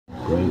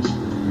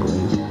celebration.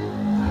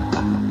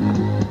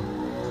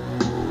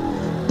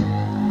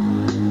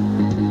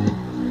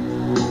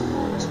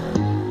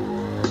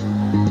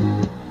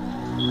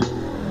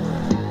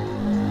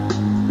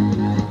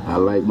 I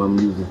like my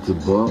music to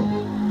bump.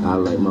 I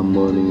like my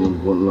money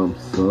in one lump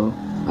sum.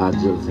 I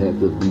just had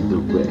to be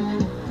direct.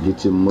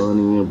 Get your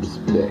money and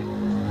respect.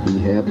 Be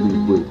happy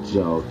with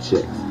y'all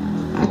checks.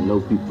 I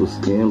know people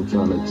scam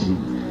trying to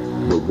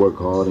cheat, but work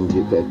hard and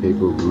get that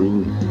paper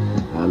green.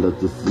 I love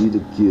to see the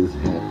kids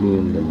happy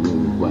in the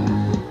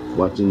meanwhile,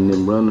 watching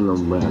them running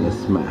around and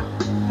smile,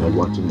 and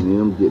watching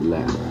them get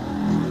loud.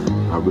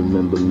 I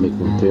remember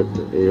making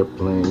paper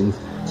airplanes,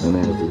 and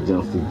as a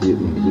youngster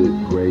getting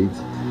good grades.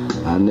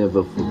 I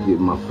never forget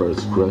my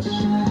first crush.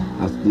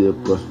 I still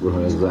crush for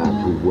her as I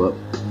grew up.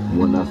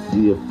 When I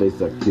see her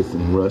face, I kiss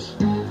and rush.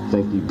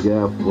 Thank you,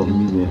 God, for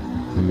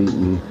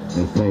meeting me,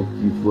 and thank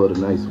you for the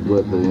nice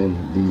weather in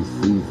these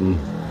seasons.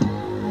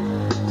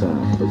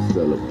 Time for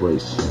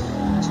celebration.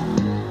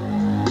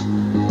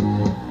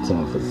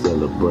 Time for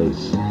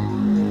celebration.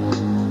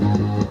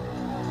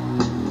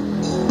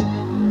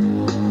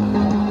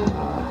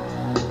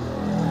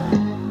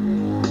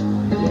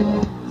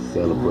 Yeah,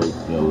 celebrate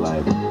your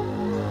life.